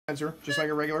sensor, just like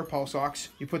a regular pulse ox.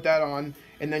 You put that on,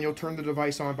 and then you'll turn the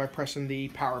device on by pressing the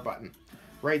power button.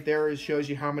 Right there, it shows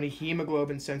you how many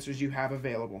hemoglobin sensors you have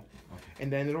available. Okay.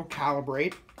 And then it'll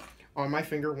calibrate on my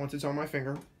finger, once it's on my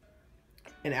finger.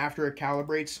 And after it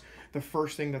calibrates, the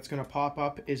first thing that's going to pop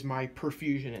up is my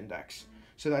perfusion index.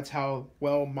 So that's how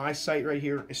well my site right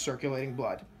here is circulating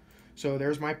blood. So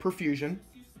there's my perfusion,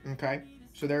 okay?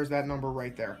 So there's that number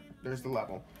right there. There's the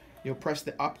level. You'll press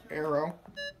the up arrow.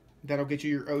 That'll get you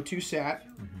your O2 sat.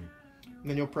 And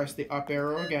then you'll press the up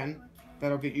arrow again.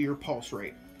 That'll get you your pulse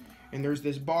rate. And there's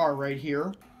this bar right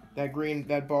here,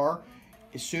 that bar.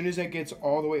 As soon as it gets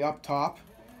all the way up top,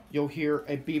 you'll hear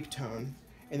a beep tone.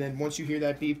 And then once you hear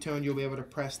that beep tone, you'll be able to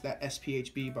press that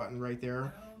SpHb button right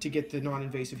there to get the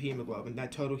non-invasive hemoglobin,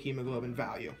 that total hemoglobin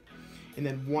value. And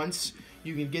then once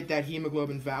you can get that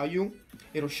hemoglobin value,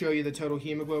 it'll show you the total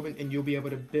hemoglobin, and you'll be able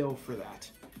to bill for that.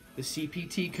 The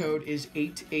CPT code is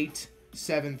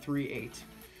 88738.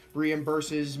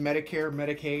 Reimburses Medicare,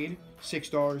 Medicaid,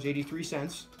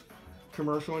 $6.83.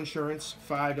 Commercial insurance,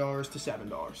 $5 to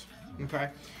 $7. Okay?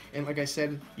 And like I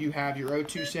said, you have your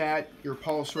O2 sat, your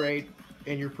pulse rate,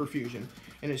 and your perfusion.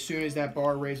 And as soon as that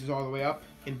bar raises all the way up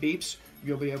and beeps,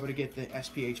 you'll be able to get the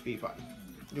SpHb button.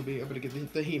 You'll be able to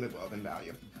get the hemoglobin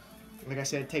value. Like I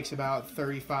said, it takes about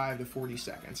 35 to 40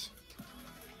 seconds.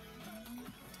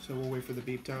 So we'll wait for the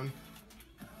beep tone.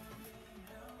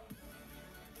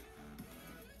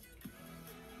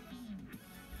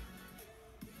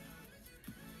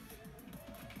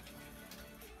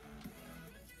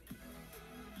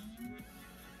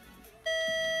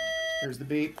 There's the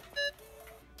beep.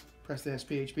 Press the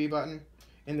SpHb button,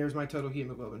 and there's my total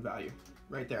hemoglobin value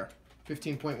right there,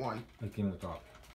 15.1. It came at the top.